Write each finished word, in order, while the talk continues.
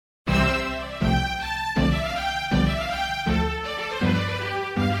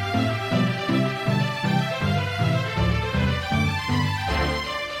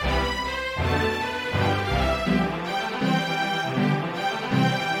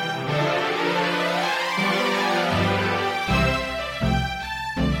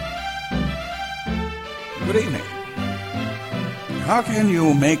Good evening. How can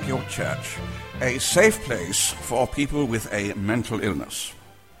you make your church a safe place for people with a mental illness?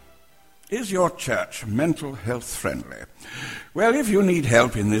 Is your church mental health friendly? Well, if you need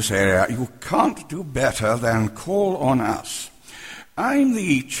help in this area, you can't do better than call on us. I'm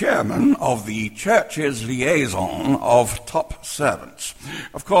the chairman of the church's liaison of top servants.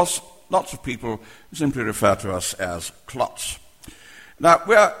 Of course, lots of people simply refer to us as CLOTS. Now,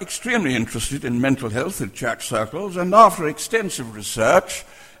 we're extremely interested in mental health in church circles, and after extensive research,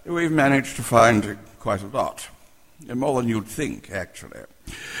 we've managed to find quite a lot. More than you'd think, actually.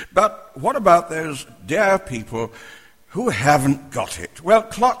 But what about those dear people who haven't got it? Well,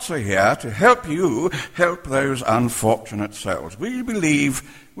 CLOTS are here to help you help those unfortunate souls. We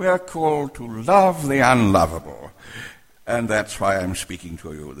believe we are called to love the unlovable, and that's why I'm speaking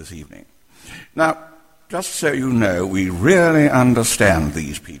to you this evening. Now, just so you know, we really understand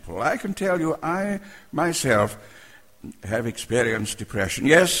these people. I can tell you, I myself have experienced depression.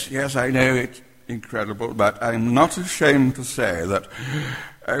 Yes, I know it's incredible, but I'm not ashamed to say that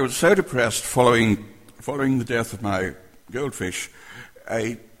I was so depressed following the death of my goldfish,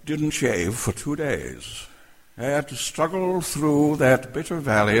 I didn't shave for 2 days. I had to struggle through that bitter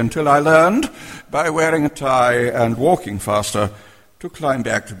valley until I learned, by wearing a tie and walking faster, to climb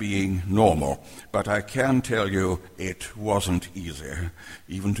back to being normal. But I can tell you it wasn't easy.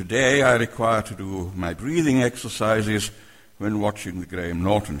 Even today I require to do my breathing exercises when watching the Graham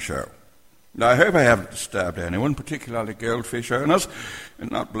Norton show. Now, I hope I haven't disturbed anyone, particularly goldfish owners, in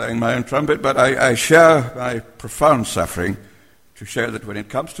not blowing my own trumpet, but I share my profound suffering to show that when it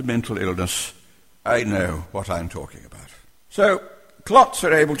comes to mental illness, I know what I'm talking about. So, CLOTS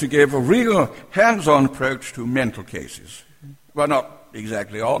are able to give a real hands-on approach to mental cases. Well, not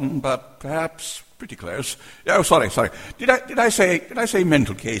exactly on, but perhaps pretty close. Oh, sorry. Did I say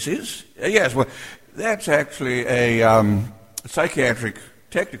mental cases? Yes. Well, that's actually a psychiatric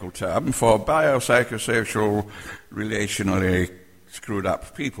technical term for biopsychosocial, relationally screwed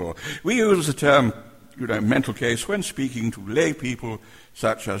up people. We use the term, mental case when speaking to lay people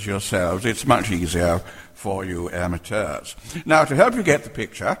such as yourselves. It's much easier for you amateurs. Now, to help you get the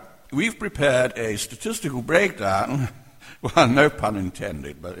picture, we've prepared a statistical breakdown. Well, no pun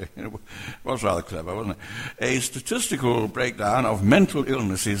intended, but it was rather clever, wasn't it? A statistical breakdown of mental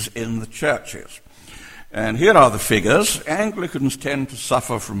illnesses in the churches. And here are the figures. Anglicans tend to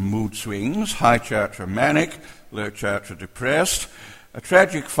suffer from mood swings. High church are manic, low church are depressed. A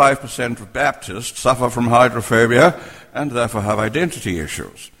tragic 5% of Baptists suffer from hydrophobia and therefore have identity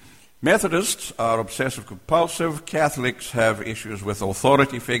issues. Methodists are obsessive-compulsive, Catholics have issues with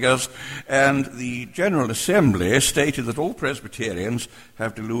authority figures, and the General Assembly stated that all Presbyterians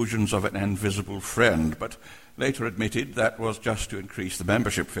have delusions of an invisible friend, but later admitted that was just to increase the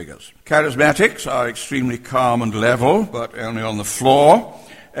membership figures. Charismatics are extremely calm and level, but only on the floor,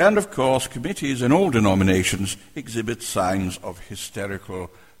 and of course committees in all denominations exhibit signs of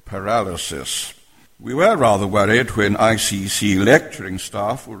hysterical paralysis. We were rather worried when ICC lecturing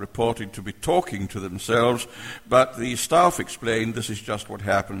staff were reported to be talking to themselves, but the staff explained this is just what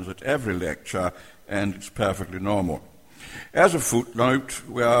happens at every lecture, and it's perfectly normal. As a footnote,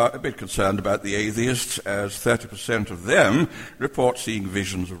 we are a bit concerned about the atheists, as 30% of them report seeing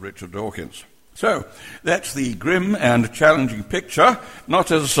visions of Richard Dawkins. So, that's the grim and challenging picture,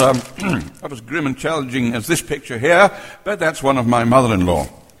 not as grim and challenging as this picture here, but that's one of my mother-in-law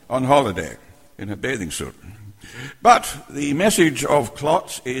on holiday in a bathing suit. But the message of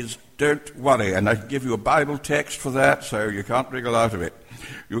CLOTS is don't worry, and I can give you a Bible text for that, so you can't wriggle out of it.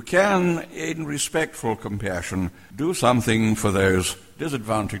 You can, in respectful compassion, do something for those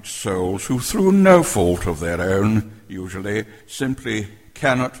disadvantaged souls who, through no fault of their own, usually, simply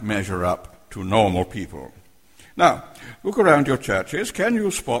cannot measure up to normal people. Now, look around your churches. Can you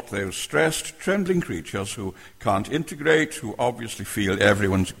spot those stressed, trembling creatures who can't integrate, who obviously feel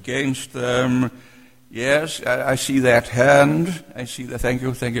everyone's against them? Yes, I see that hand. I see that. Thank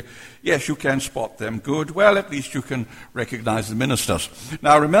you. Yes, you can spot them. Good. Well, at least you can recognize the ministers.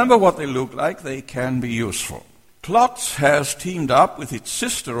 Now, remember what they look like. They can be useful. CLOTS has teamed up with its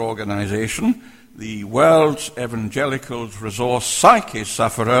sister organization, the World's Evangelicals Resource Psyche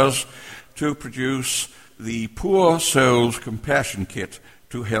Sufferers, to produce the Poor Souls Compassion Kit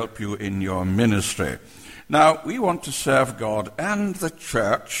to help you in your ministry. Now, we want to serve God and the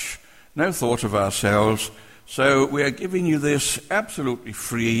church, no thought of ourselves, so we are giving you this absolutely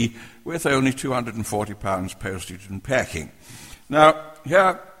free with only £240 postage and packing. Now,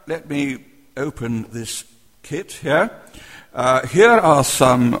 here, let me open this kit here. Here are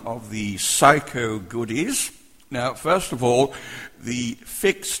some of the psycho goodies. Now, first of all, the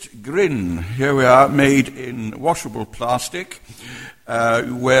fixed grin. Here we are, made in washable plastic.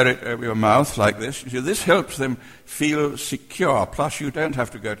 You wear it over your mouth like this. You see, this helps them feel secure. Plus, you don't have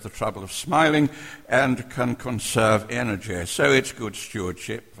to go to the trouble of smiling and can conserve energy. So it's good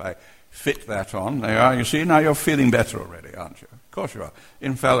stewardship. If I fit that on, there you are. You see, now you're feeling better already, aren't you? Of course you are.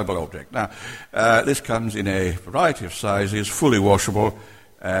 Infallible object. Now, this comes in a variety of sizes, fully washable,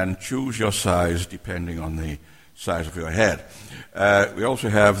 and choose your size depending on the size of your head. We also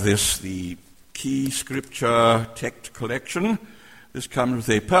have this, the Key Scripture Text Collection. This comes with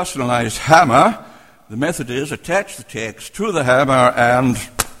a personalized hammer. The method is attach the text to the hammer and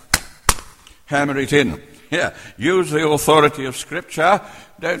hammer it in. Yeah, use the authority of Scripture.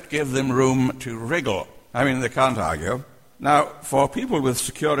 Don't give them room to wriggle. I mean, they can't argue. Now, for people with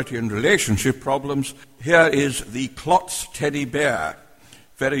security and relationship problems, here is the CLOTS teddy bear.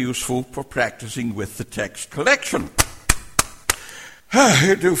 Very useful for practicing with the text collection.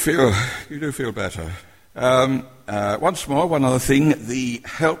 You do feel better. Once more, one other thing, the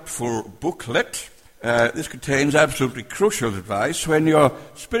helpful booklet. This contains absolutely crucial advice when you're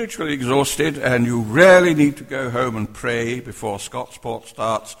spiritually exhausted and you really need to go home and pray before Scott Sport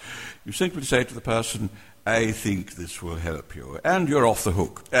starts. You simply say to the person, I think this will help you. And you're off the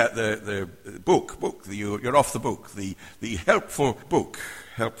hook. The book, you're off the book. The helpful book.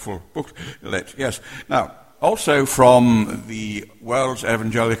 Helpful booklet, yes. Now, also from the world's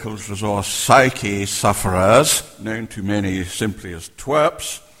evangelicals resource Psyche sufferers, known to many simply as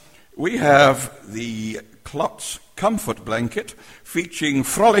twerps, we have the CLOTS comfort blanket featuring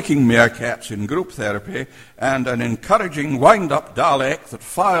frolicking meerkats in group therapy and an encouraging wind-up Dalek that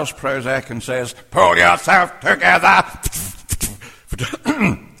fires Prozac and says, pull yourself together!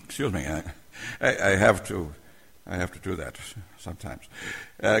 Excuse me, I have to do that sometimes.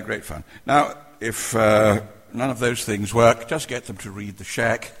 Great fun. Now, if none of those things work, just get them to read The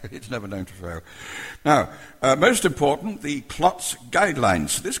Shack. It's never known to fail. Now, most important, the CLOTS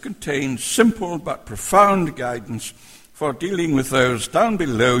guidelines. This contains simple but profound guidance for dealing with those down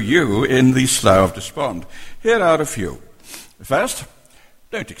below you in the Slough of Despond. Here are a few. First,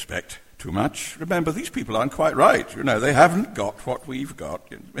 don't expect too much. Remember, these people aren't quite right. You know, they haven't got what we've got.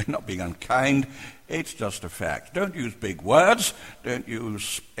 They're not being unkind. It's just a fact. Don't use big words. Don't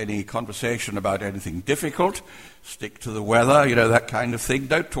use any conversation about anything difficult. Stick to the weather, you know, that kind of thing.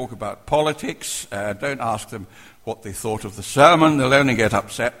 Don't talk about politics. Don't ask them what they thought of the sermon. They'll only get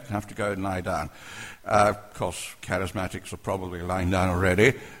upset and have to go and lie down. Of course, charismatics are probably lying down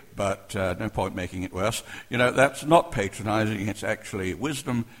already, but no point making it worse. You know, that's not patronizing. It's actually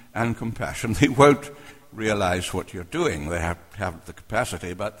wisdom and compassion. They won't realize what you're doing. They haven't the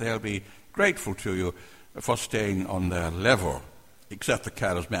capacity, but they'll be grateful to you for staying on their level. Except the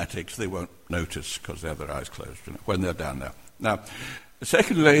charismatics, they won't notice because they have their eyes closed, you know, when they're down there. Now,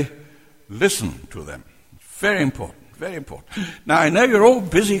 secondly, listen to them. Very important. Very important. Now, I know you're all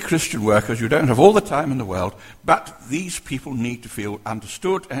busy Christian workers. You don't have all the time in the world, but these people need to feel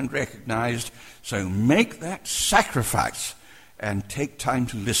understood and recognized. So make that sacrifice and take time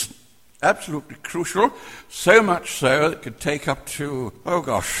to listen. Absolutely crucial. So much so that it could take up to,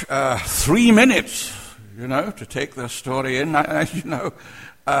 3 minutes, you know, to take their story in. I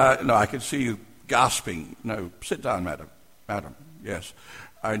can see you gasping. No, sit down, madam. Madam, yes.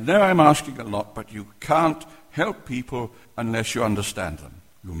 I know I'm asking a lot, but you can't help people unless you understand them.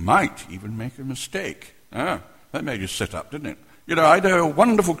 You might even make a mistake. That made you sit up, didn't it? You know, I know a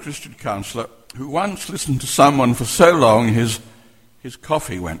wonderful Christian counselor who once listened to someone for so long his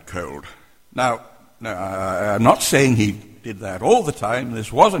coffee went cold. Now, I'm not saying he did that all the time.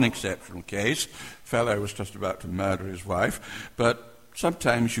 This was an exceptional case. Fellow was just about to murder his wife. But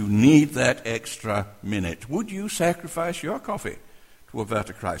sometimes you need that extra minute. Would you sacrifice your coffee to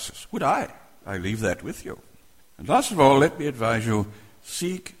avert a crisis? Would I? I leave that with you. And last of all, let me advise you,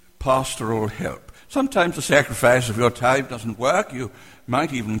 seek pastoral help. Sometimes the sacrifice of your time doesn't work. You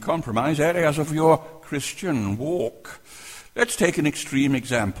might even compromise areas of your Christian walk. Let's take an extreme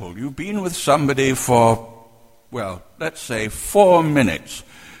example. You've been with somebody for, let's say 4 minutes.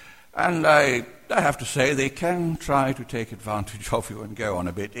 And I have to say they can try to take advantage of you and go on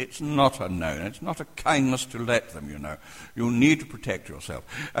a bit. It's not unknown. It's not a kindness to let them, you know. You need to protect yourself.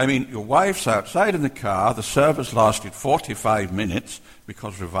 I mean, your wife's outside in the car. The service lasted 45 minutes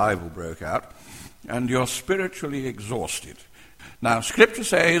because revival broke out. And you're spiritually exhausted. Now, Scripture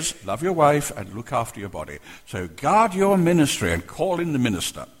says, love your wife and look after your body. So guard your ministry and call in the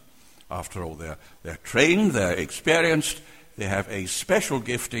minister. After all, they're trained, they're experienced, they have a special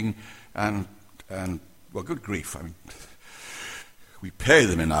gifting, and good grief, I mean, we pay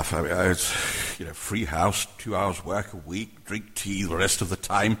them enough. free house, 2 hours work a week, drink tea the rest of the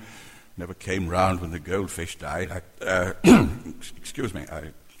time. Never came round when the goldfish died. Excuse me.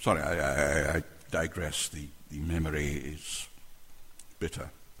 I digress. The memory is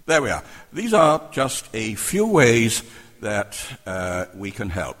bitter. There we are. These are just a few ways that we can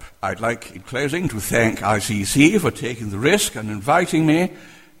help. I'd like, in closing, to thank ICC for taking the risk and inviting me,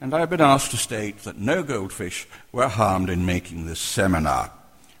 and I've been asked to state that no goldfish were harmed in making this seminar.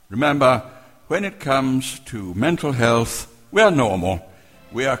 Remember, when it comes to mental health, we are normal.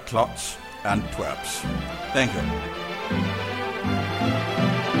 We are CLOTS and twerps. Thank you.